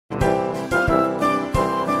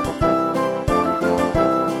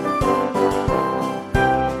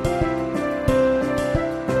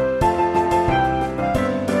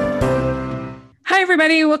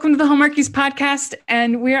everybody. Welcome to the Hallmarkies podcast.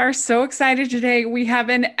 And we are so excited today. We have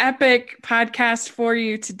an epic podcast for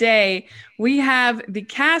you today. We have the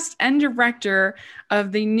cast and director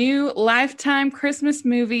of the new Lifetime Christmas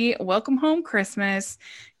movie, Welcome Home Christmas,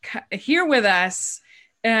 here with us.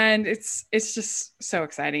 And it's just so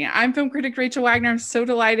exciting. I'm film critic Rachel Wagner. I'm so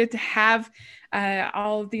delighted to have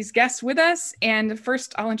all of these guests with us. And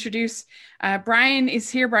first, I'll introduce Brian is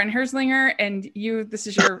here, Brian Herzlinger. And this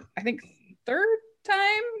is your, I think, third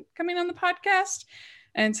time coming on the podcast.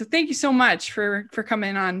 And so thank you so much for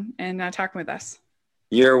coming on and talking with us.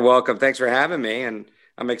 You're welcome. Thanks for having me. And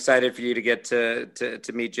I'm excited for you to get to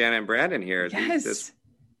meet Jana and Brandon here. Yes. This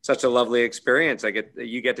such a lovely experience.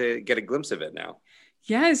 You get to get a glimpse of it now.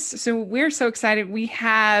 Yes. So we're so excited. We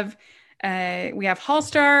have Hall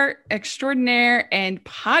star extraordinaire and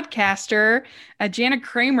podcaster, Jana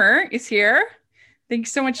Kramer is here.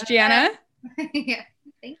 Thanks so much, Jana. Yeah.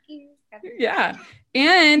 Thank you. Yeah.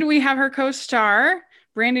 And we have her co-star,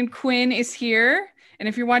 Brandon Quinn is here. And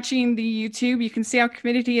if you're watching the YouTube, you can see how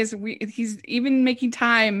committed he is. He's even making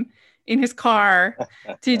time in his car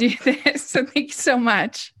to do this. So thank you so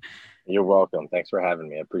much. You're welcome. Thanks for having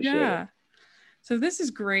me. I appreciate it. So this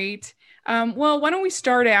is great. Well, why don't we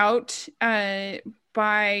start out by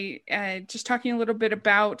just talking a little bit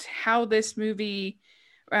about how this movie,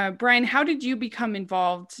 Brian, how did you become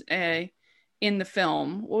involved in the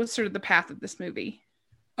film? What was sort of the path of this movie?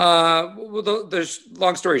 Well, there's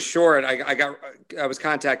long story short, I was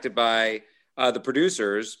contacted by the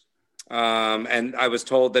producers, and I was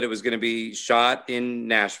told that it was going to be shot in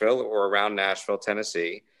Nashville or around Nashville,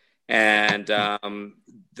 Tennessee. And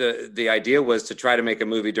the idea was to try to make a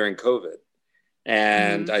movie during COVID.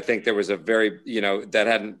 And I think there was a very,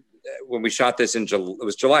 when we shot this it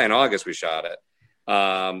was July and August we shot it.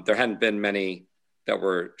 There hadn't been many that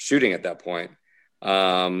were shooting at that point.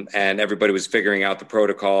 And everybody was figuring out the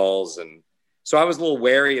protocols. And so I was a little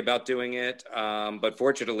wary about doing it. But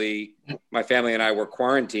fortunately, my family and I were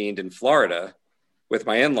quarantined in Florida with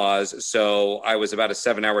my in-laws. So I was about a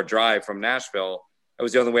 7-hour drive from Nashville. That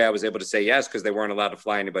was the only way I was able to say yes, because they weren't allowed to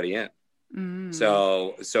fly anybody in.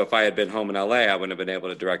 So if I had been home in LA, I wouldn't have been able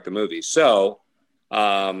to direct the movie. So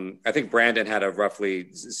I think Brandon had a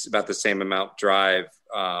roughly about the same amount drive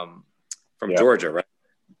from Georgia, right?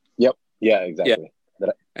 Yep. Yeah, exactly. Yeah.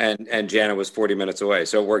 And Jana was 40 minutes away.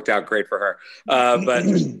 So it worked out great for her.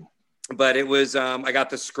 But it was, I got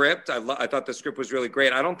the script. I thought the script was really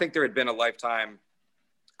great. I don't think there had been a Lifetime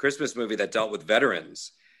Christmas movie that dealt with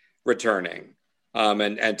veterans returning.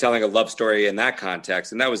 And telling a love story in that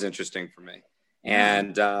context. And that was interesting for me.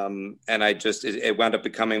 And it wound up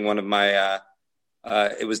becoming one of my,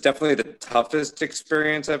 it was definitely the toughest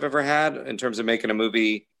experience I've ever had in terms of making a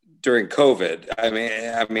movie during COVID. I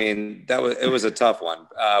mean, it was a tough one.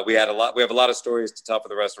 We have a lot of stories to tell for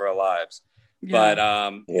the rest of our lives.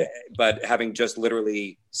 Yeah. But having just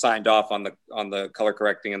literally signed off on the color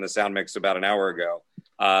correcting and the sound mix about an hour ago,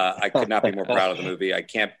 I could not be more proud of the movie. I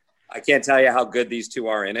can't tell you how good these two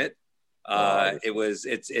are in it.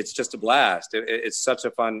 It's just a blast. It's such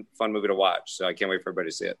a fun movie to watch. So I can't wait for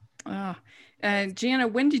everybody to see it. Jana,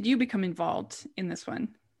 when did you become involved in this one?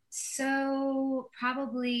 So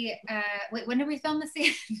probably, when did we film this?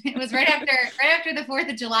 It was right after the 4th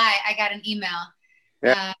of July. I got an email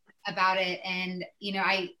about it. And,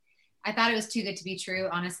 I thought it was too good to be true.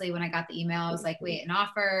 Honestly, when I got the email, I was like, wait, an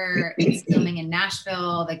offer, it's filming in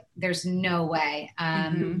Nashville. Like, there's no way.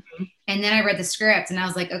 And then I read the script and I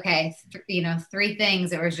was like, okay, 3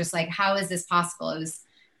 things. It was just like, how is this possible? It was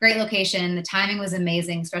great location. The timing was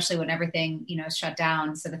amazing, especially when everything, is shut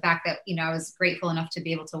down. So the fact that, I was grateful enough to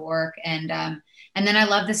be able to work. And then I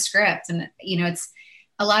love the script. And, it's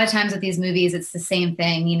a lot of times with these movies, it's the same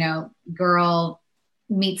thing, girl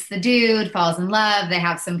meets the dude, falls in love. They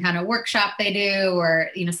have some kind of workshop they do, or,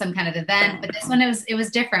 some kind of event. But this one, it was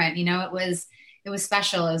different. It was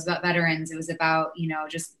special. It was about veterans. It was about,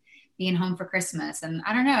 just being home for Christmas. And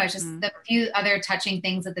I don't know, it's just the few other touching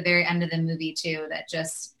things at the very end of the movie too, that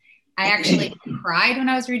just, I actually cried when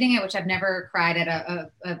I was reading it, which I've never cried at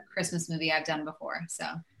a Christmas movie I've done before. So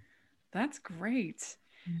that's great.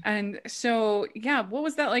 And so, what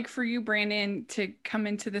was that like for you, Brandon, to come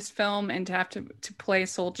into this film and to have to play a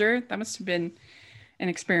soldier? That must have been an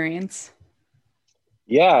experience.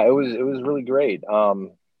 Yeah, it was really great.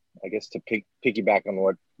 I guess to piggyback on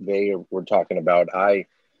what they were talking about, I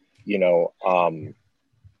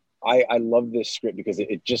love this script because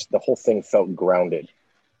it just, the whole thing felt grounded.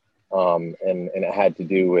 And it had to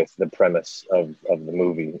do with the premise of the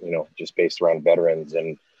movie, just based around veterans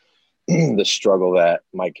and the struggle that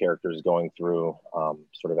my character is going through,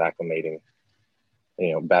 sort of acclimating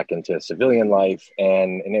back into civilian life,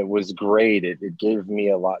 and it was great. It gave me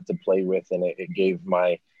a lot to play with, and it gave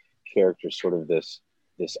my character sort of this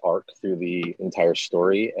arc through the entire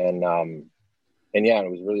story, and yeah,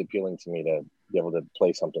 it was really appealing to me to be able to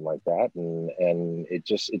play something like that, and it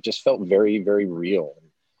just felt very, very real.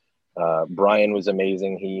 Brian was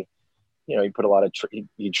amazing. He put a lot of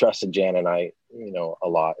he trusted Jan and I a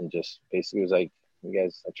lot, and just basically was like, you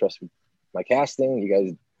guys, I trust my casting, you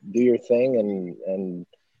guys do your thing, and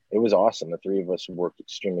it was awesome. The three of us worked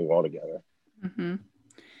extremely well together. Mm-hmm.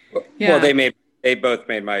 Yeah. Well, they both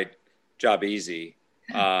made my job easy,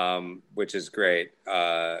 which is great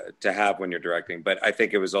to have when you're directing. But I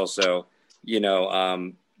think it was also,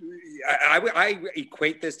 I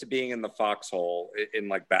equate this to being in the foxhole in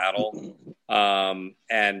like battle,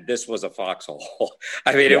 and this was a foxhole.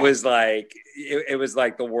 I mean, it was like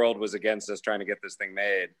the world was against us trying to get this thing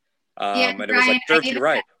made. And it was like, Dirk, you're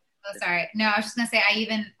right. Oh, sorry. No, I was just gonna say,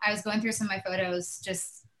 I was going through some of my photos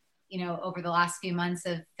just, over the last few months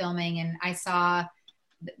of filming, and I saw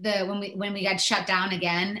when we got shut down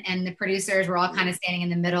again, and the producers were all kind of standing in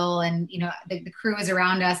the middle, and the crew was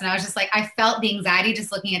around us, and I was just like, I felt the anxiety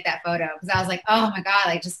just looking at that photo, because I was like, oh my God,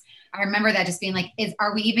 I remember that just being like,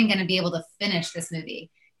 are we even going to be able to finish this movie?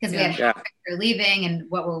 Because we had half the crew leaving, and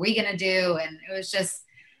what were we going to do? And it was just,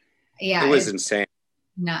 it was insane.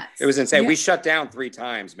 Nuts. It was insane. Yeah. We shut down 3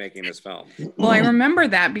 times making this film. Well, I remember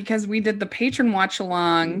that because we did the patron watch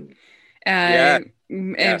along, right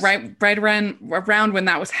around when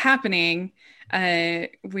that was happening. Brian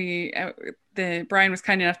was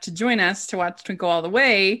kind enough to join us to watch Twinkle All the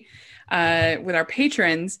Way with our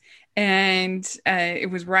patrons, and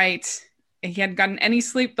it was right. He hadn't gotten any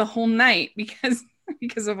sleep the whole night because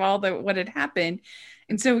of all what had happened.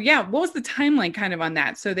 And so, what was the timeline kind of on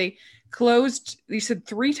that? So they closed, you said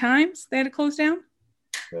 3 times they had to close down?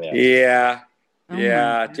 Yeah.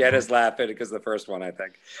 Jenna's laughing because the first one, I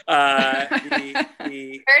think.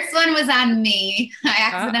 The first one was on me. I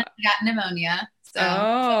accidentally got pneumonia.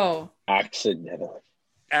 So. Accidentally.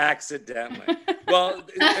 Well,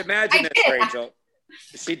 imagine this, Rachel.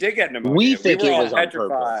 She did get pneumonia. We think it was on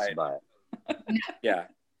purpose, but... Yeah.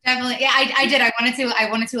 Definitely. Yeah, I did. I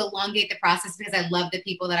wanted to elongate the process because I love the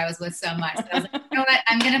people that I was with so much. So I was like, you know what?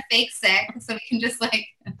 I'm going to fake sick so we can just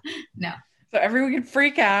no. So everyone can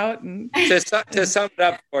freak out. And... to sum it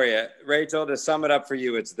up for you, Rachel, to sum it up for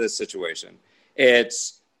you, it's this situation.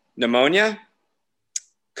 It's pneumonia,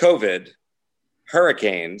 COVID,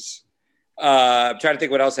 hurricanes. I'm trying to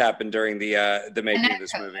think what else happened during the making of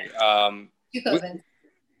this movie. COVID.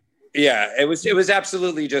 Yeah, it was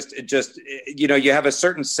absolutely just you have a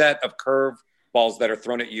certain set of curve balls that are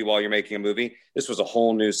thrown at you while you're making a movie. This was a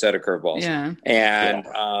whole new set of curveballs. Yeah. And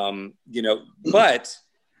but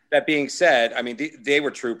that being said, I mean they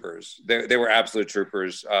were troopers. They were absolute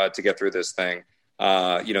troopers to get through this thing.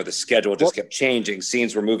 The schedule just kept changing.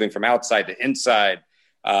 Scenes were moving from outside to inside.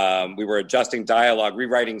 We were adjusting dialogue,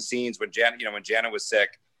 rewriting scenes when Jana was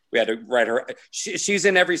sick. We had to write her. She's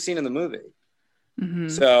in every scene in the movie. Mm-hmm.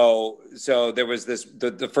 So there was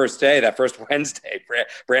the first day, that first Wednesday,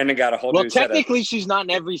 Brandon got a whole new set. Well, technically, she's not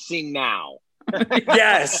in every scene now.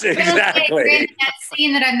 Yes, exactly. That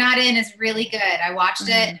scene that I'm not in is really good. I watched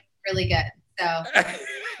it, really good. So.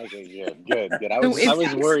 Okay, good. I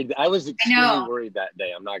was worried. I was extremely worried that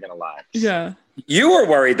day. I'm not gonna lie. Yeah, you were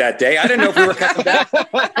worried that day. I didn't know if we were coming back.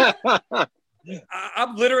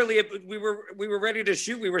 I'm literally. We were ready to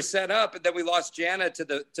shoot. We were set up, and then we lost Jana to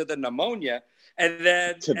the pneumonia. And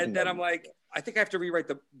then I'm like, I think I have to rewrite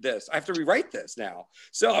this. I have to rewrite this now.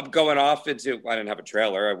 So I'm going off into. I didn't have a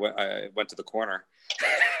trailer. I went to the corner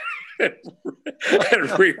and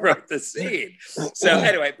rewrote the scene. So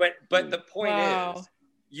anyway, but the point is,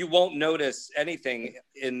 you won't notice anything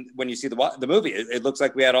when you see the movie. It looks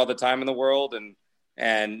like we had all the time in the world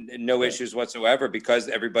and no issues whatsoever because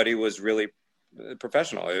everybody was really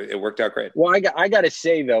professional. It worked out great. Well, I got to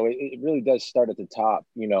say though, it really does start at the top.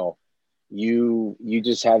 You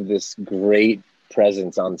just have this great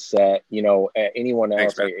presence on set. Anyone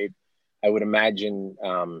else, I would imagine.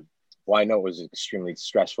 Well, I know it was extremely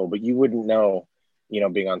stressful, but you wouldn't know.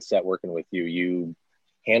 Being on set working with you, you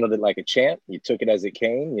handled it like a champ. You took it as it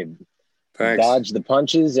came. You dodged the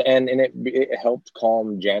punches, and it helped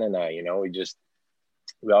calm Jan and I.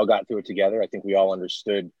 We all got through it together. I think we all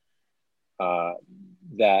understood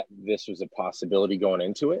that this was a possibility going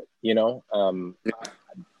into it.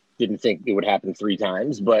 Didn't think it would happen 3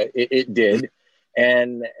 times, but it did,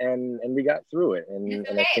 and we got through it. And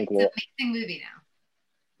I think it's an amazing movie now.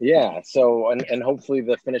 Yeah. So and hopefully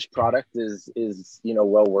the finished product is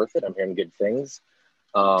well worth it. I'm hearing good things.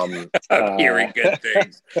 I'm hearing good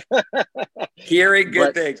things. Hearing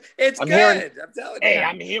good things. It's I'm good. I'm telling you. Hey,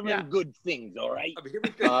 I'm hearing good things. All right. I'm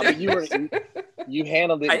hearing good things. You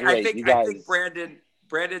handled it great. I think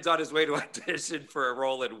Brandon's on his way to audition for a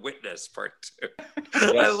role in Witness Part 2.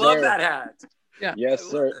 Yes, I love that hat. Yeah. Yes,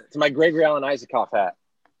 sir. It's my Gregory Alan Isakov hat.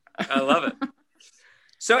 I love it.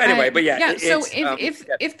 So anyway, but yeah. So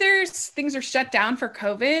if there's things are shut down for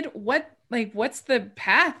COVID, what's the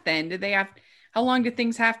path then? Do they have? How long do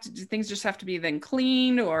things just have to be then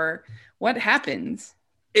cleaned, or what happens?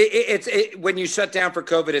 When you shut down for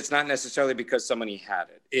COVID, it's not necessarily because somebody had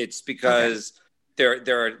it. It's because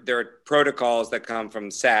there are protocols that come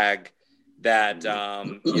from SAG that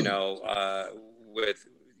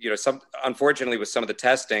unfortunately with some of the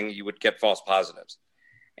testing you would get false positives,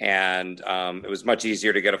 and it was much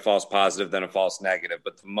easier to get a false positive than a false negative.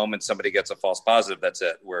 But the moment somebody gets a false positive, that's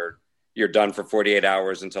it. You're done for 48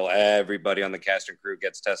 hours until everybody on the cast and crew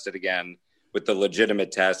gets tested again with the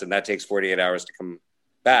legitimate test, and that takes 48 hours to come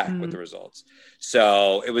back with the results.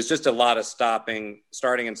 So it was just a lot of starting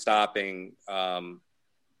and stopping throughout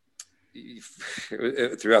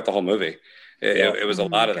the whole movie. It was a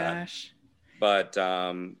lot of that. But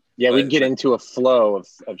we'd get into a flow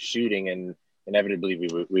of shooting, and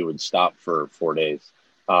inevitably we would stop for 4 days.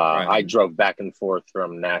 Right. I drove back and forth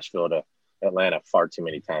from Nashville to Atlanta far too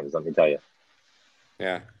many times, let me tell you.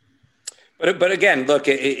 Yeah. But again, look,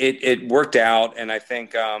 it worked out. And I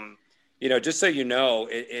think, just so you know,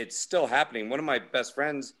 it's still happening. One of my best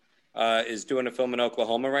friends is doing a film in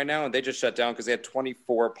Oklahoma right now, and they just shut down because they had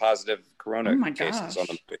 24 positive corona cases on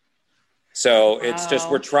the movie. So it's just,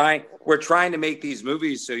 we're trying to make these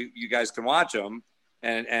movies so you guys can watch them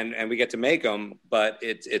and we get to make them, but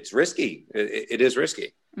it's risky. It is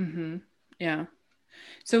risky. Mm-hmm. Yeah.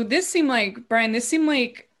 So Brian, this seemed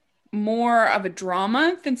like more of a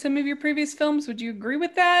drama than some of your previous films. Would you agree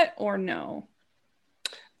with that or no?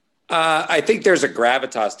 I think there's a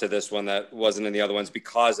gravitas to this one that wasn't in the other ones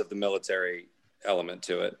because of the military element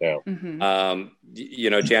to it. Yeah.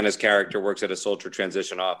 Mm-hmm. Jana's character works at a soldier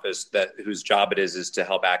transition office whose job it is to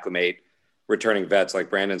help acclimate returning vets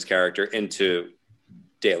like Brandon's character into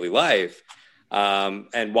daily life.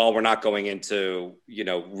 And while we're not going into,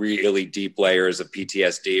 really deep layers of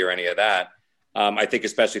PTSD or any of that, I think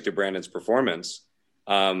especially through Brandon's performance,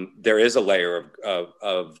 there is a layer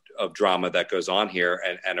of drama that goes on here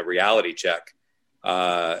and a reality check,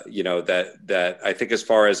 that I think as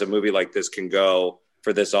far as a movie like this can go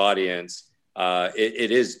for this audience,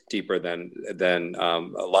 it is deeper than a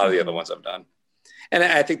lot of the other ones I've done. And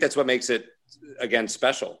I think that's what makes it, again,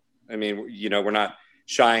 special. I mean, we're not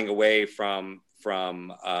shying away from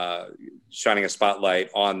shining a spotlight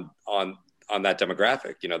on that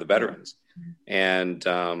demographic, the veterans. And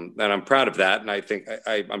I'm proud of that. And I think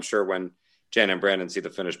I'm sure when Jen and Brandon see the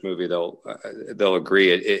finished movie, they'll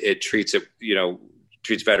agree. It treats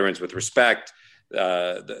veterans with respect.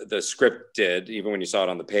 The script did, even when you saw it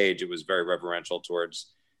on the page, it was very reverential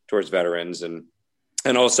towards veterans and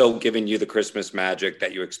also giving you the Christmas magic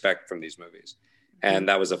that you expect from these movies. And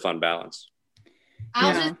that was a fun balance.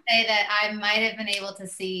 I'll just say that I might have been able to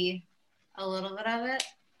see a little bit of it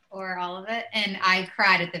or all of it, and I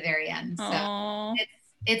cried at the very end. So Aww.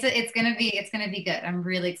 it's gonna be good. I'm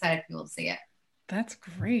really excited for people to see it. That's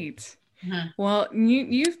great. Mm-hmm. Well,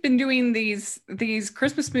 you've been doing these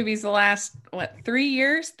Christmas movies the last 3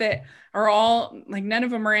 years that are all like, none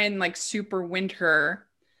of them are in like super winter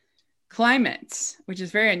climates, which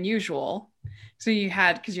is very unusual. So you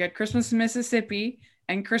had Christmas in Mississippi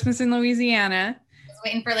and Christmas in Louisiana.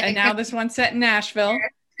 Waiting for and now this one's set in Nashville.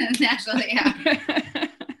 Nashville, yeah.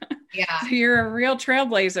 Yeah. So you're a real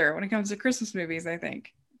trailblazer when it comes to Christmas movies, I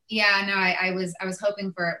think. Yeah, no, I was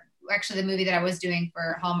hoping for, actually the movie that I was doing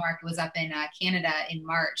for Hallmark was up in Canada in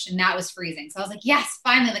March, and that was freezing. So I was like, yes,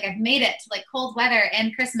 finally, like I've made it to like cold weather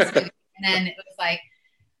and Christmas movie. And then it was like,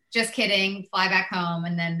 just kidding, fly back home.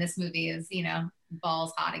 And then this movie is,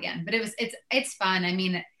 balls hot again. But it's fun. I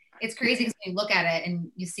mean, it's crazy because when you look at it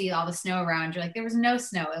and you see all the snow around, you're like, there was no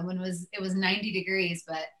snow. And when it was 90 degrees,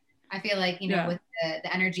 but I feel like, with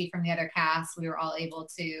the energy from the other cast, we were all able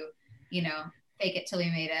to, fake it till we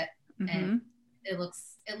made it. Mm-hmm. And it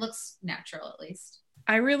looks natural, at least.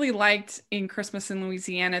 I really liked in Christmas in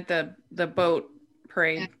Louisiana, the boat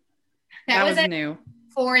parade. Yeah. That was new.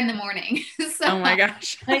 4 a.m. So, oh my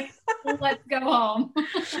gosh. Like, let's go home.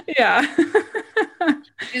 Yeah.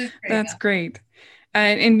 That's great.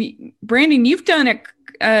 And Brandon, you've done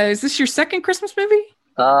is this your second Christmas movie?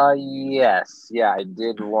 Yes. Yeah, I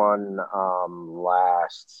did one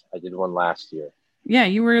last year. Yeah,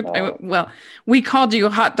 you were. Well, we called you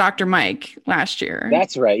Hot Dr. Mike last year.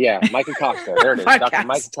 That's right. Yeah, Mike Acosta. There it is. Podcast. Dr.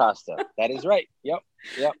 Mike Acosta. That is right. Yep.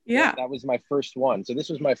 Yeah. That was my first one. So this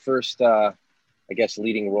was my first, I guess,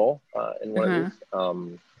 leading role in one of these.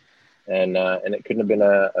 And it couldn't have been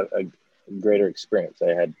a greater experience.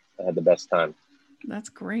 I had the best time. That's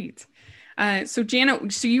great. So Jana,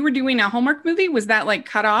 so you were doing a Hallmark movie. Was that like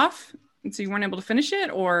cut off? And so you weren't able to finish it,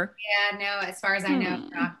 or? Yeah, no. As far as I know,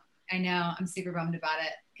 I know. I'm super bummed about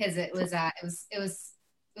it because it was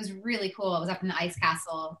really cool. It was up in the Ice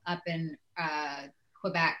Castle up in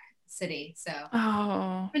Quebec City. So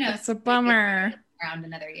that's a bummer. Around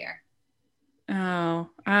another year. Oh,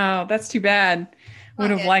 that's too bad.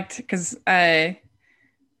 Would have liked because they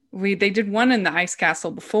did one in the Ice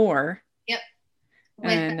Castle before. Yep.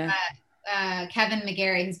 With Kevin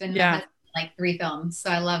McGarry, who's been in like 3 films, so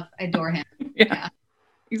I adore him. Yeah.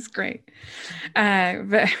 He's great.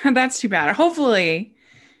 But that's too bad. Hopefully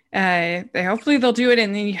they'll do it,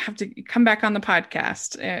 and then you have to come back on the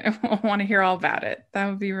podcast. I want to hear all about it. That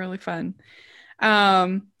would be really fun.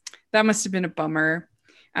 That must have been a bummer.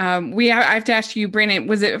 I have to ask you, Brandon,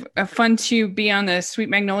 was it fun to be on the Sweet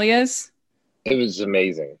Magnolias? It was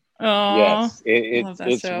amazing. Oh, yes,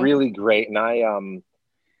 it's really great. And I,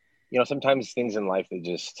 sometimes things in life, they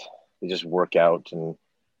just work out. And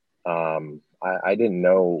I didn't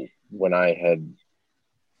know when I had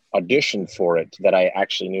auditioned for it that I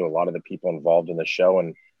actually knew a lot of the people involved in the show.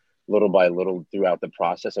 And little by little throughout the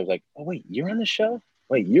process, I was like, oh, wait, you're on the show?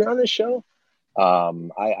 Wait, you're on the show?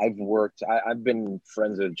 I've been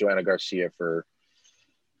friends with Joanna Garcia for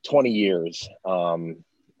 20 years. And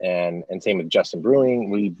same with Justin Brewing.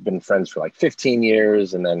 We've been friends for like 15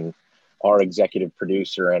 years. And then our executive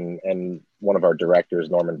producer and one of our directors,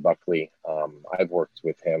 Norman Buckley, I've worked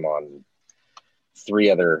with him on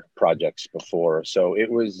 3 other projects before. So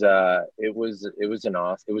it was awesome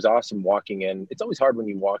walking in. It's always hard when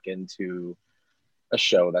you walk into a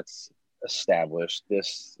show that's established.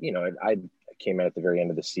 I came in at the very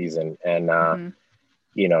end of the season, and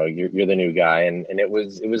you're the new guy, and it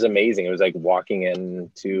was amazing. It was like walking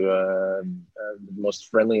into the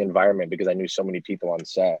most friendly environment because I knew so many people on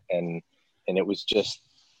set, and it was just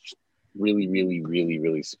really, really, really,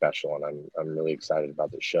 really special. And I'm really excited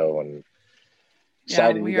about the show, and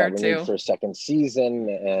excited we got renewed for a second season,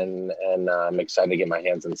 and I'm excited to get my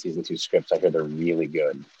hands on season 2 scripts. I hear they're really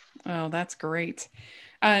good. Oh, that's great.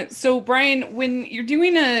 So Brian, when you're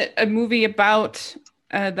doing a movie about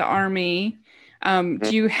the Army,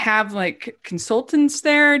 do you have like consultants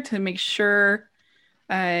there to make sure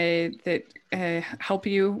that help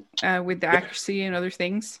you with the accuracy and other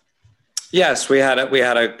things? Yes, we had a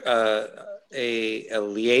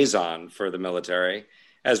liaison for the military,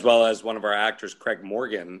 as well as one of our actors, Craig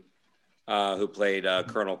Morgan, who played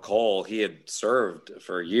Colonel Cole. He had served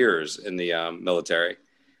for years in the military.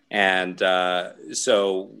 And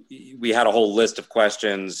so we had a whole list of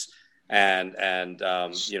questions and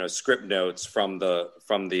script notes from the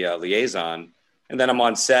liaison. And then I'm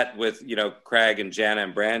on set with, Craig and Jana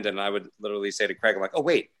and Brandon. And I would literally say to Craig, I'm like, oh,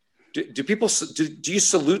 wait, do you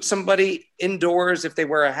salute somebody indoors if they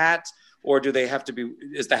wear a hat? Or do they have to be,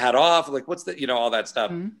 is the hat off? Like, what's the, all that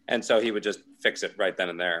stuff. Mm-hmm. And so he would just fix it right then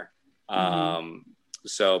and there.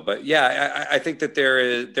 Mm-hmm. But yeah, I think that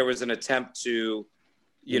there was an attempt to,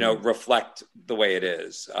 reflect the way it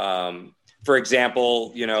is. For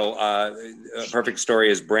example, a perfect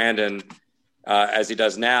story is Brandon, as he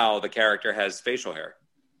does now, the character has facial hair,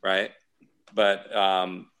 right? But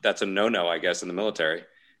that's a no-no, I guess, in the military.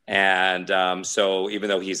 And so even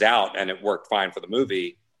though he's out and it worked fine for the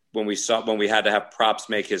movie, when we had to have props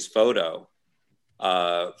make his photo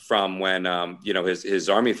from when, his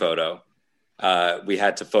Army photo, we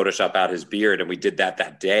had to Photoshop out his beard, and we did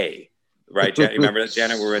that day. Right, Janet, you remember that,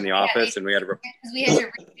 Janet? We were in the office, and we had to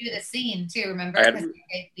redo the scene too. Remember, because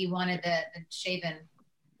we wanted the shaven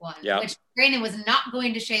one, which Brandon was not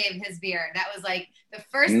going to shave his beard. That was like the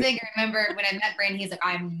first thing I remember when I met Brandon. He's like,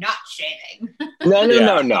 "I'm not shaving."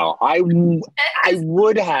 No. I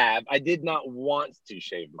would have. I did not want to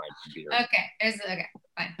shave my beard. Okay,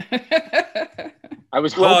 fine. I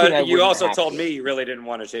was hoping. Well, you also told me you really didn't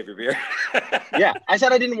want to shave your beard. Yeah, I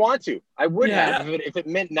said I didn't want to. I would have if it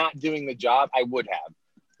meant not doing the job. I would have.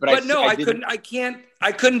 But no, I couldn't.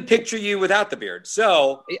 I couldn't picture you without the beard.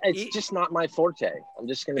 So it's just not my forte. I'm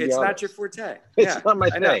just going to be honest. It's not your forte. It's not my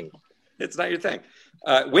thing. It's not your thing.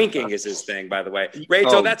 Winking is his thing, by the way.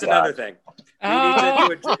 Rachel, that's another thing.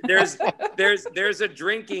 There's a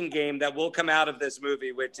drinking game that will come out of this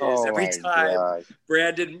movie, which is every time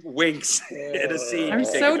Brandon winks in a scene. I'm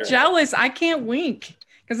so jealous. I can't wink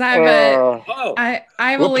because I have a Oh, I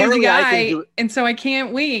have a Well, lazy apparently I can eye, do it. and so I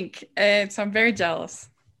can't wink, and so I'm very jealous.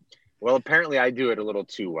 Well, apparently I do it a little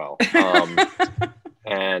too well.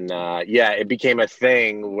 And yeah, it became a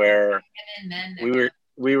thing where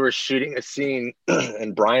we were shooting a scene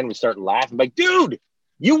and Brian would start laughing like, dude,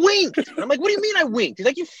 you winked. And I'm like, what do you mean I winked? He's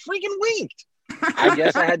like, you freaking winked. I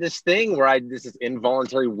guess I had this thing where this is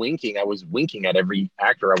involuntary winking. I was winking at every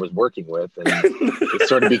actor I was working with, and it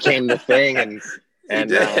sort of became the thing. And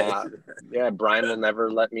yeah, Brian will never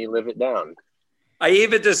let me live it down. I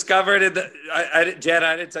even discovered it. Jen,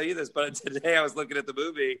 I didn't tell you this, but today I was looking at the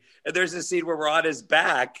movie, and there's a scene where we're on his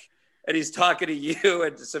back, and he's talking to you,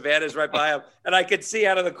 and Savannah's right by him, and I could see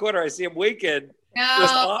out of the corner, I see him winking.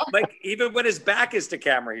 No. Like even when his back is to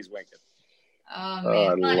camera, he's winking. Oh, Oh,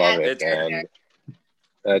 I man. love it, man.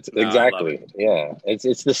 That's exactly, yeah.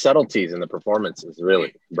 It's the subtleties in the performances,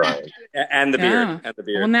 really, Brian. And the beard, and the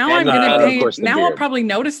beard. Well, now And I'm gonna pay. of course, the Now I'll beard. probably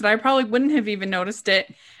notice it. I probably wouldn't have even noticed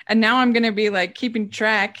it, and now I'm gonna be like keeping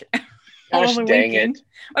track. of all Gosh the dang winking. it.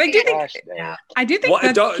 But I do think Gosh dang it. I do think Well,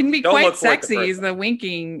 that don't- can be don't quite look for it the sexy first as the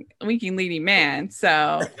winking leading man.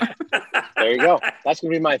 So There you go. That's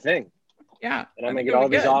going to be my thing. yeah, And I'm going to get all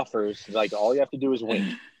these offers. Like, all you have to do is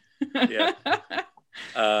wink. Yeah.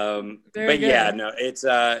 Very But good. yeah, no, it's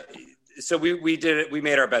so we did it. We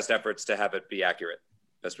made our best efforts to have it be accurate,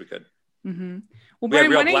 best we could. Mm-hmm. Well, We had Brian,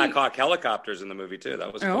 real why don't Black you- Hawk helicopters in the movie too.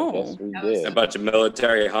 That was cool. Oh. Yes, we That was A did. bunch of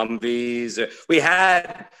military Humvees. We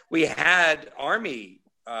had army.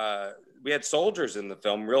 We had soldiers in the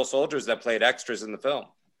film, real soldiers that played extras in the film.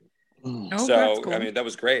 Oh, So that's cool. I mean, that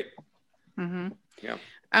was great. Mm-hmm. Yeah.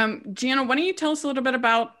 Gianna, why don't you tell us a little bit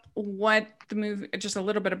about what the movie, just a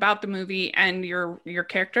little bit about the movie and your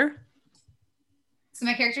character? So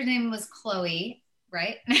my character's name was Chloe,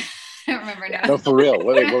 right? I don't remember now. No, for real.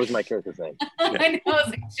 What was my character's name? I know, I was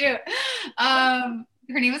like, shoot.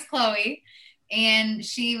 Her name was Chloe, and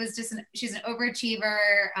she's an overachiever.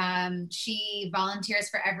 She volunteers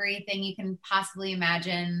for everything you can possibly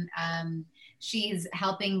imagine. She's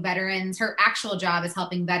helping veterans. Her actual job is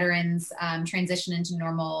helping veterans transition into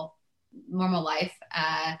normal life.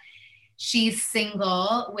 She's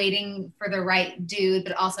single, waiting for the right dude,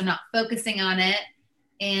 but also not focusing on it.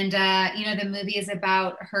 And, the movie is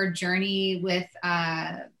about her journey with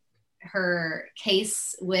her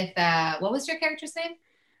case with, what was your character's name?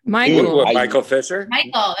 Michael. What, Michael Fisher?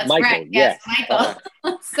 Michael, that's Michael, right. Yes, yes.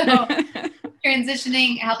 Michael. So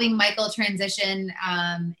helping Michael transition,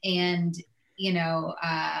 and,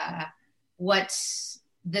 what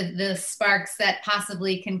the sparks that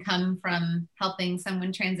possibly can come from helping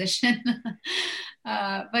someone transition.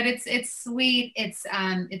 But it's sweet.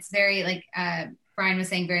 It's very, like Brian was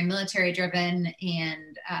saying, very military driven,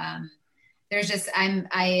 and there's just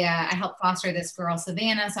I help foster this girl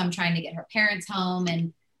Savannah, so I'm trying to get her parents home,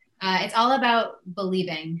 and it's all about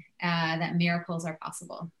believing that miracles are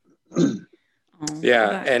possible.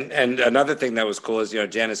 Yeah, and another thing that was cool is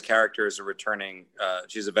Jana's character is a returning.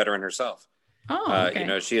 She's a veteran herself. Oh,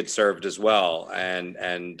 okay. She had served as well,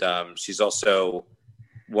 and she's also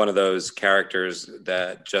one of those characters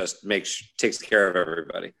that just takes care of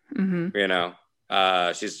everybody.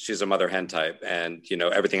 Mm-hmm. She's a mother hen type, and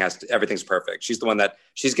everything's perfect. She's the one that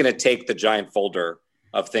she's going to take the giant folder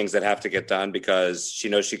of things that have to get done because she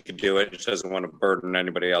knows she could do it. She doesn't want to burden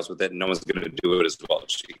anybody else with it, and no one's going to do it as well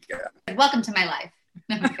as she can. Welcome to my life.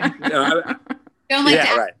 No, Don't like Yeah, to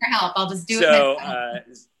ask right. for help. I'll just do it so,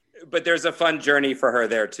 myself. but there's a fun journey for her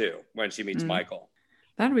there too when she meets Mm. Michael.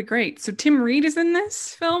 That'd be great. So Tim Reed is in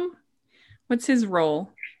this film. What's his role?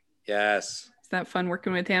 Yes, Is that fun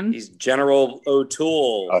working with him? he's General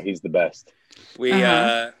O'Toole. Oh, he's the best. We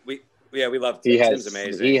Uh-huh. we love Tim. He Tim's has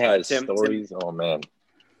amazing. he has Tim- stories. Oh man.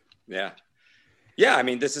 Yeah. I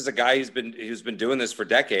mean, this is a guy who's been doing this for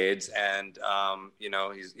decades, and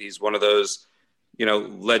he's one of those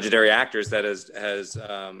legendary actors that has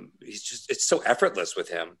it's so effortless with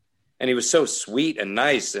him, and he was so sweet and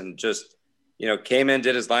nice, and just came in,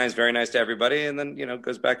 did his lines, very nice to everybody, and then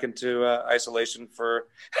goes back into isolation for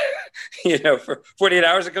for 48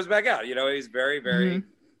 hours and comes back out. He's very very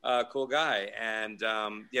cool guy, and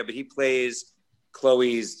but he plays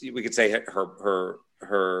Chloe's, we could say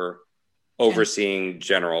her overseeing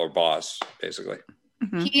general or boss, basically.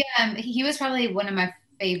 Mhm. He was probably one of my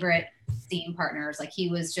favorite scene partners. Like, he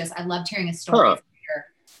was just, I loved hearing his stories. Huh.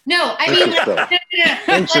 No, I mean,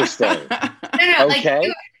 no. Interesting. No,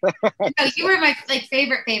 Okay. you were my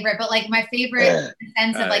favorite, but like my favorite in the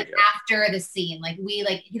sense of like There you after the scene, like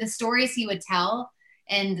the stories he would tell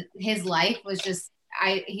and his life was just,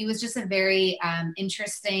 he was just a very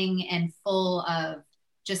interesting and full of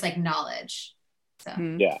just like knowledge.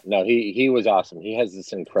 So Yeah, no, he was awesome. He has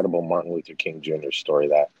this incredible Martin Luther King Jr. story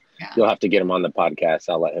that yeah. you'll have to get him on the podcast.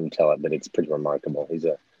 I'll let him tell it, but it's pretty remarkable.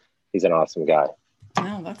 He's an awesome guy.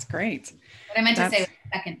 Oh, that's great. What I meant to say was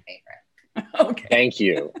second favorite. Okay. Thank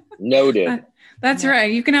you. Noted. That's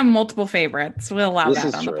right. You can have multiple favorites. We'll allow This that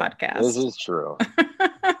is on true. the podcast. This is true.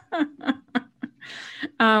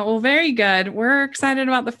 Well, very good. We're excited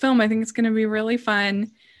about the film. I think it's going to be really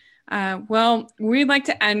fun. Well, we'd like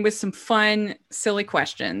to end with some fun, silly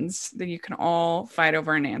questions that you can all fight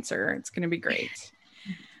over and answer. It's going to be great.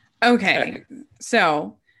 Okay.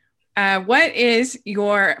 So, what is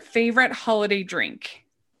your favorite holiday drink?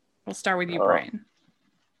 We'll start with you, Brian.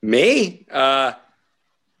 Me? Oh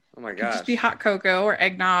my Could gosh. just be hot cocoa or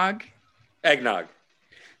eggnog. Eggnog.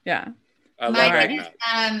 Yeah. I love Mine eggnog.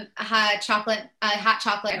 is hot chocolate,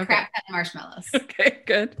 Okay. crap cut marshmallows. Okay,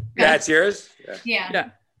 good. That's yours? Yeah.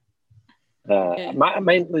 Yeah.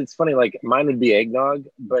 Mine, it's funny, like mine would be eggnog,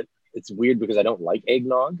 but it's weird because I don't like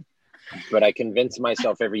eggnog, but I convince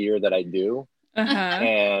myself every year that I do. Uh-huh.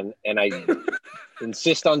 And I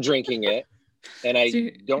insist on drinking it. And I So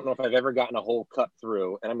you- don't know if I've ever gotten a whole cup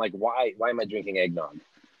through. And I'm like, why am I drinking eggnog?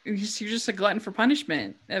 You're just a glutton for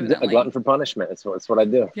punishment, A evidently. glutton for punishment. That's what I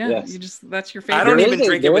do. Yeah, Yes. that's your I favorite. don't There even is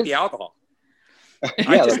drink there it with is- the alcohol.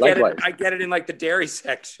 Yeah, likewise. I get it in like the dairy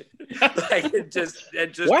section. Like it just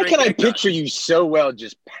Why can I drink eggnog. picture you so well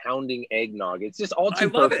just pounding eggnog? It's just all I too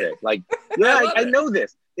love it. perfect. Like, I yeah, love I it. know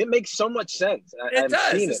this. It makes so much sense. It I've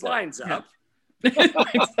does. seen This it now. lines up.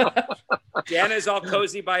 Jana's all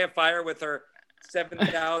cozy by a fire with her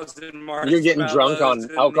 7,000 marshmallows. You're getting drunk on and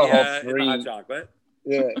the, alcohol-free- hot chocolate.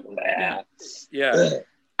 Yeah. Yeah. Yeah.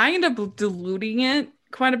 I end up diluting it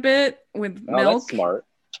quite a bit with Oh, milk, that's smart.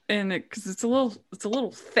 and because it's a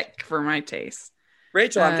little thick for my taste.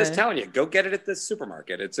 Rachel, I'm just Uh, telling you, go get it at the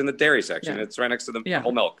supermarket. It's in the dairy section. Yeah. It's right next to the Yeah.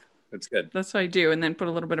 whole milk. It's good. That's what I do, and then put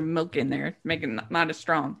a little bit of milk in there, make it not as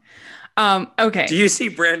strong. Okay. Do you see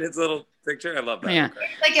Brandon's little picture? I love that. Yeah.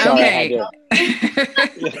 Like Okay.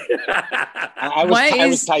 I What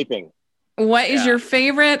was is- typing. What is Yeah. your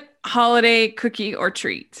favorite holiday cookie or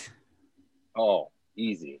treat? Oh,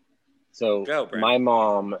 easy. So Go, Brandon. my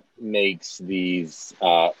mom makes these,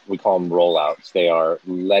 we call them rollouts. They are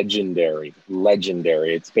legendary.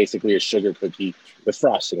 It's basically a sugar cookie with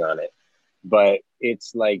frosting on it. But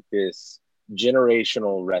it's like this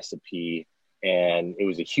generational recipe, and it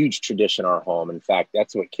was a huge tradition in our home. In fact,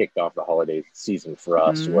 that's what kicked off the holiday season for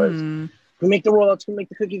us was Mm. we make the rollouts, we make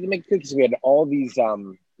the cookies, we make the cookies. We had all these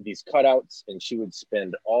cutouts, and she would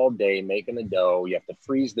spend all day making the dough. You have to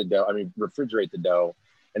refrigerate the dough.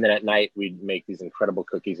 And then at night we'd make these incredible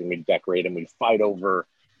cookies and we'd decorate them. We'd fight over,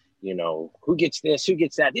 who gets this, who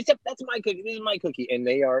gets that. That's my cookie. This is my cookie. And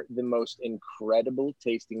they are the most incredible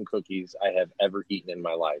tasting cookies I have ever eaten in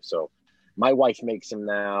my life. So my wife makes them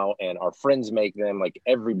now, and our friends make them. Like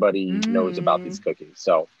everybody knows about these cookies.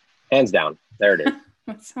 So hands down, there it is.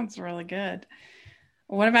 That sounds really good.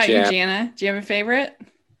 What about Yeah. you, Jana? Do you have a favorite?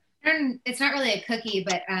 It's not really a cookie,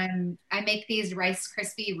 but I make these Rice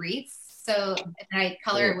Krispie wreaths. So and I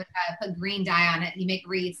color it with put green dye on it. You make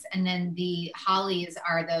wreaths, and then the hollies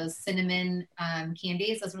are those cinnamon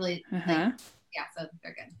candies. Those really, Uh-huh. so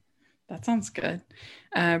they're good. That sounds good.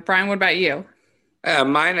 Brian, what about you?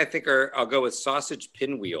 Mine, I think, I'll go with sausage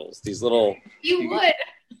pinwheels. These little. You would.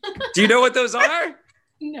 Do you know what those are?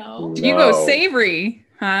 No. You go No. savory,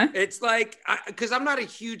 huh? It's like, because I'm not a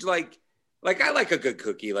huge, like I like a good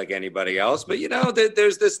cookie like anybody else, but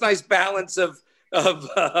there's this nice balance of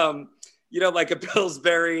like a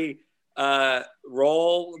Pillsbury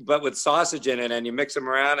roll, but with sausage in it, and you mix them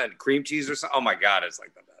around and cream cheese or something. Oh my God, it's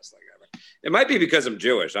like the best thing ever. It might be because I'm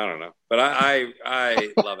Jewish. I don't know, but I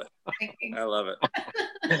love it. I love it.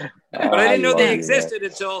 But I didn't know they existed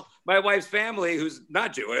until my wife's family, who's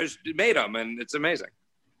not Jewish, made them, and it's amazing.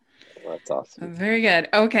 That's awesome. Very good.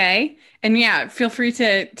 Okay. And yeah, feel free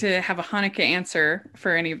to have a Hanukkah answer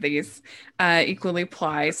for any of these. Equally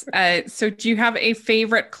applies. So do you have a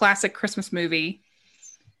favorite classic Christmas movie?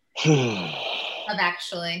 Love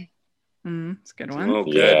Actually. It's a good one. Oh,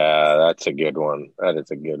 good. Yeah, that's a good one. That is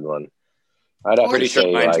a good one. I'd have Pretty to sure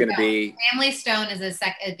say, mine's like, going to be Family Stone is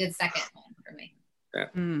a good second one for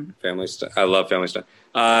me. Family Stone. I love Family Stone.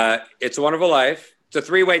 It's a Wonderful Life. It's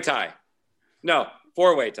a 3-way tie. No,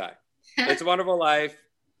 4-way tie. It's a Wonderful Life,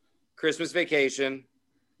 Christmas Vacation,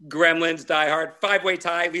 Gremlins, Die Hard, 5-way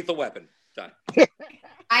tie, Lethal Weapon. Done.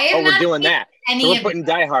 I am we're not doing seeing that. Any So we're of putting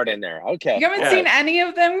Die Hard in there. Okay. You haven't Yeah. seen any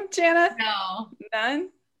of them, Jana? No. None?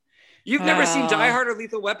 You've never seen Wow. Die Hard or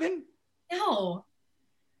Lethal Weapon? No.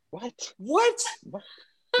 What? What?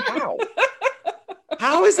 Wow.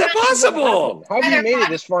 How is that possible? How have you made it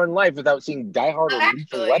this far in life without seeing Die Hard or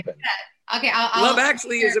Lethal Weapon? Okay, I'll Love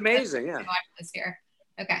Actually is amazing. Yeah. watch this here.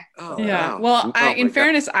 Okay. Oh, Yeah. wow. Well, Oh, in my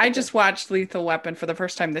fairness, God. I just watched Lethal Weapon for the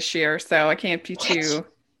first time this year, so I can't be too.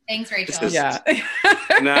 Thanks, Rachel. This is- Yeah.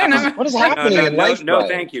 No. And I'm- What is happening in life? no, Brian?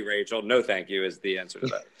 thank you, Rachel. No, thank you is the answer to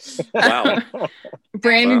that. Wow.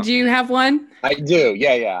 Brandon, Wow. do you have one? I do.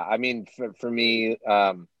 Yeah. I mean, for me,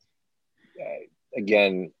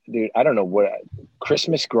 again, dude, I don't know what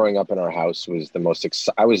Christmas growing up in our house was the most.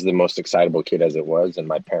 I was the most excitable kid as it was, and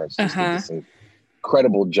my parents just did this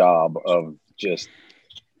incredible job of just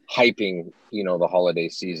hyping, the holiday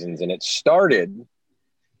seasons. And it started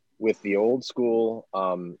with the old school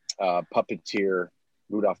puppeteer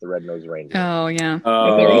Rudolph the Red-Nosed Reindeer. Oh, yeah.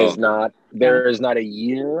 And there is not a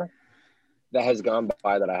year that has gone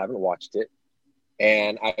by that I haven't watched it.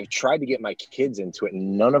 And I've tried to get my kids into it,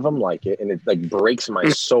 and none of them like it, and it like breaks my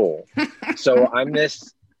soul. So I'm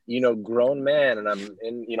this, grown man, and I'm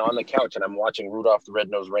on the couch, and I'm watching Rudolph the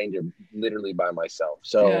Red-Nosed Reindeer literally by myself.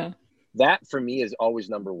 So that for me is always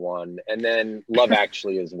number one. And then Love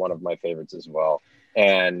Actually is one of my favorites as well.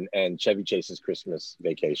 And Chevy Chase's Christmas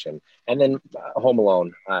Vacation, and then Home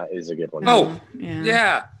Alone is a good one. Oh, yeah.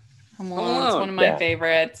 yeah. Home Alone's one of my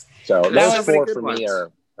favorites. So That those was four good for ones. me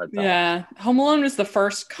are top. Yeah. Home Alone was the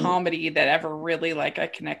first comedy that ever really I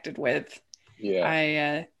connected with.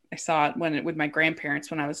 Yeah. I saw it with my grandparents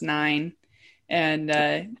when I was 9, and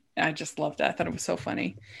I just loved it. I thought it was so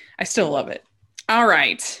funny. I still love it. All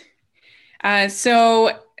right.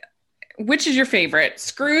 So which is your favorite,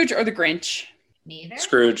 Scrooge or the Grinch? Neither.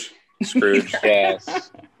 Scrooge.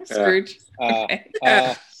 Yes. Scrooge. Okay.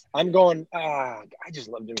 I'm going. I just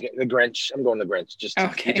loved him. The Grinch. I'm going the Grinch.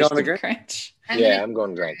 Okay. You going the Grinch. I'm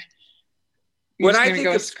going Grinch. When You're I just think gonna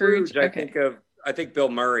of go Scrooge, okay. I think Bill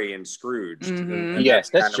Murray and Scrooge. Mhm. And Yes,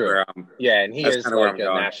 that's kind of true. where I'm- Yeah, and he That's is kinda where like I'm a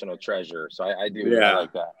going. national treasure. So I do. Yeah. I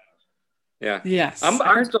like that. Yeah. Yes.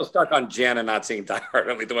 I'm still stuck on Jana not seeing Die Hard.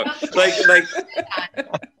 Only the one.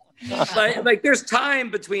 Like there's time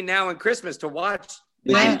between now and Christmas to watch.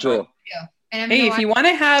 This Yeah. is true. And I'm Hey, gonna if you watch- want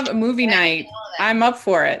to have a movie night, I'm up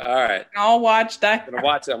for it. All right. I'll watch that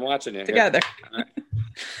I'm watching it together.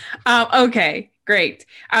 Okay, great.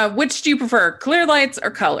 Which do you prefer, clear lights or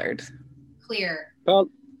colored? Clear. Well,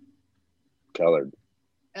 colored.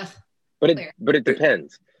 Ugh, but clear. it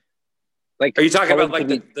depends. Like, Are you talking colored about like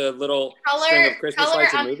could be- the little string Color, of Christmas color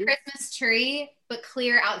lights in on movies? Christmas tree, but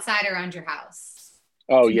clear outside around your house.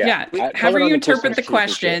 Oh yeah. However colored on you the interpret Christmas the tree for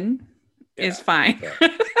sure. question is fine. Yeah.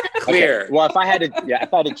 Clear. Okay. Well, if I had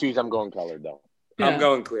to choose, I'm going colored though. Yeah. I'm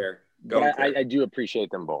going clear. But I do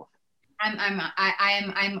appreciate them both.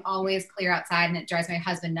 I'm always clear outside, and it drives my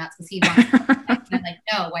husband nuts because he wants. And I'm like,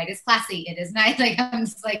 no, white is classy. It is nice. Like I'm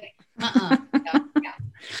just like, no.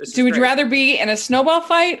 So would you rather be in a snowball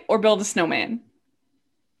fight or build a snowman?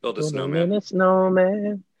 build a snowman?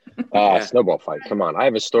 Snowman. Snowball fight. Come on. I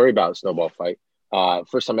have a story about a snowball fight.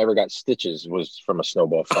 First time I ever got stitches was from a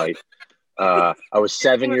snowball fight. I was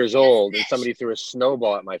 7 years old, and somebody threw a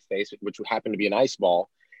snowball at my face, which happened to be an ice ball,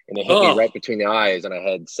 and it hit me right between the eyes, and I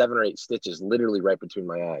had 7 or 8 stitches literally right between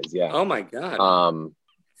my eyes. Yeah. Oh my god.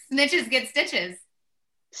 Snitches get stitches.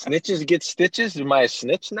 Snitches get stitches? Am I a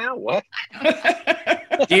snitch now? What?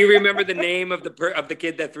 Do you remember the name of the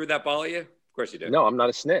kid that threw that ball at you? Of course you do. No, I'm not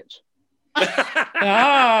a snitch.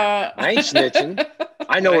 Ah. I ain't snitching.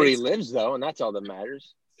 I know where he lives, though, and that's all that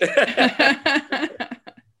matters.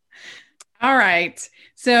 All right.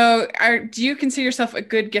 So, do you consider yourself a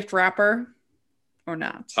good gift wrapper or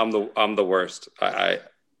not? I'm the worst.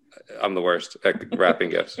 I'm the worst at wrapping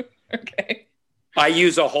gifts. Okay. I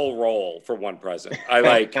use a whole roll for one present.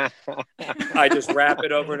 I just wrap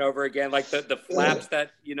it over and over again. Like the flaps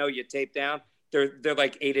that you tape down, they're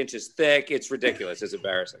like 8 inches thick. It's ridiculous. It's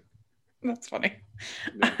embarrassing. That's funny.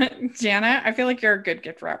 Jana, I feel like you're a good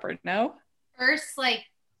gift wrapper. No? First,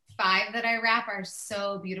 5 that I wrap are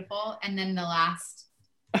so beautiful, and then the last,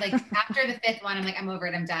 after the 5th one, I'm like, I'm over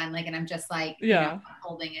it. I'm done. And I'm just I'm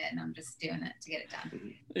holding it, and I'm just doing it to get it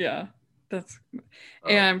done. Yeah, that's.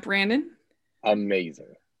 And Brandon,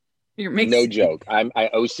 amazing. You're making no joke.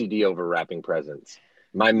 I OCD over wrapping presents.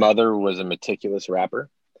 My mother was a meticulous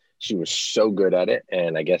wrapper. She was so good at it,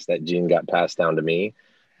 and I guess that gene got passed down to me.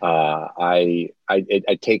 I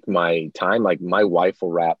take my time. Like my wife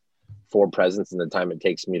will wrap 4 presents in the time it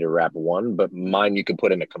takes me to wrap 1, but mine you can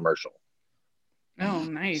put in a commercial. Oh,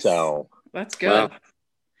 nice. So that's good. Well,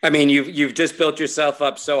 I mean, you've just built yourself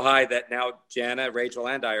up so high that now Jana, Rachel,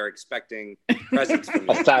 and I are expecting presents from you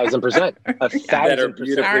 1,000%. that are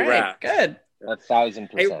beautifully All right, wrapped. good.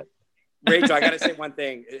 1,000%. Rachel, I got to say one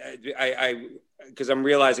thing. Because I'm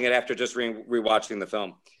realizing it after just rewatching the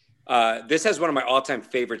film. This has one of my all-time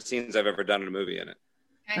favorite scenes I've ever done in a movie in it.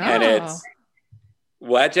 And it's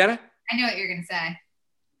what, Jenna? I know what you're gonna say.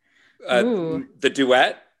 The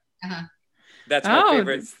duet. Uh-huh. That's my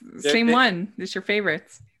favorite. Same one. It's your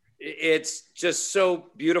favorites. It's just so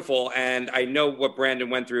beautiful, and I know what Brandon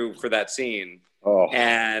went through for that scene.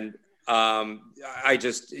 And the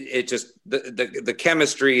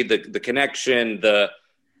chemistry, the connection, the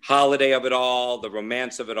holiday of it all, the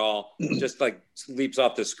romance of it all, just like leaps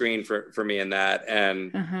off the screen for me in that.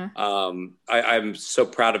 And I'm so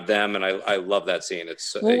proud of them, and I love that scene.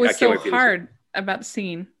 What was so hard about the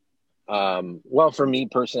scene? Well, for me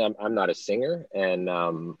personally, I'm not a singer, and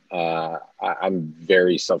I'm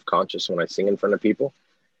very self-conscious when I sing in front of people,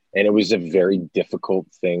 and it was a very difficult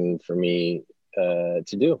thing for me to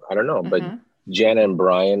do. I don't know, but Jana and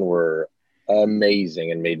Brian were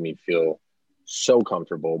amazing and made me feel so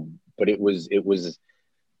comfortable. But it was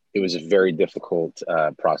a very difficult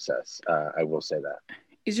process. I will say that.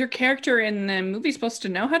 Is your character in the movie supposed to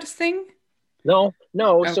know how to sing? No.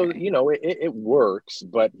 Okay. So, it works.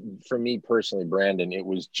 But for me personally, Brandon, it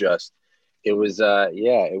was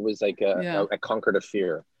like I conquered a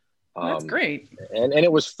fear. That's great. And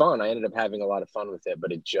it was fun. I ended up having a lot of fun with it,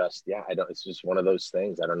 but it's just one of those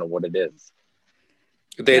things. I don't know what it is.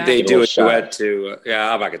 They do a duet too.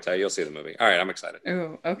 I'm not gonna tell you. You'll see the movie. All right, I'm excited.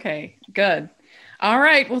 Oh, okay, good. All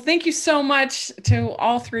right. Well, thank you so much to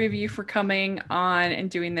all three of you for coming on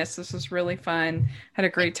and doing this. This was really fun. Had a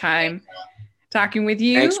great time talking with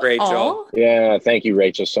you. Thanks, Rachel. All. Yeah, thank you,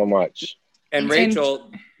 Rachel, so much. And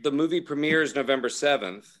Rachel, the movie premieres November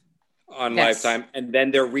 7th on Lifetime, and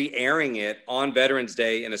then they're re-airing it on Veterans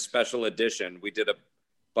Day in a special edition. We did a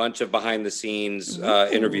bunch of behind-the-scenes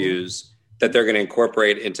interviews that they're going to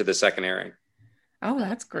incorporate into the second airing. Oh,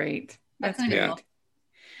 that's great. That's great. Cool.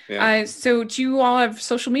 Yeah. So do you all have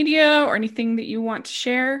social media or anything that you want to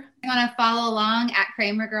share? I want to follow along at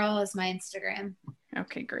Kramer Girl is my Instagram.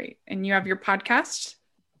 Okay, great. And you have your podcast?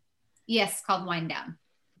 Yes, called Wind Down.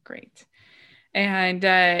 Great. And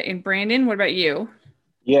Brandon, what about you?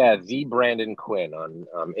 Yeah, the Brandon Quinn on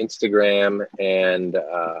Instagram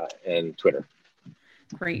and Twitter.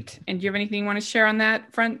 Great. And do you have anything you want to share on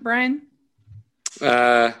that front, Brian?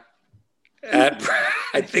 I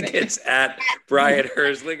think it's at Brian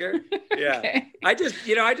Herzlinger. Yeah. Okay.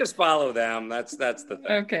 I just follow them. That's the thing.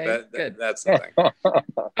 Okay, good. That's the thing.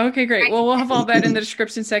 Okay, great. Well, we'll have all that in the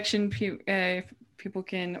description section. People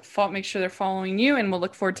can make sure they're following you, and we'll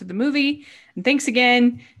look forward to the movie. And thanks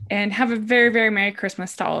again, and have a very, very Merry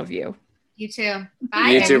Christmas to all of you. You too. Bye.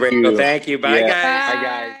 You too, Rachel. Thank you. Bye, guys. Bye,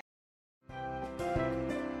 guys.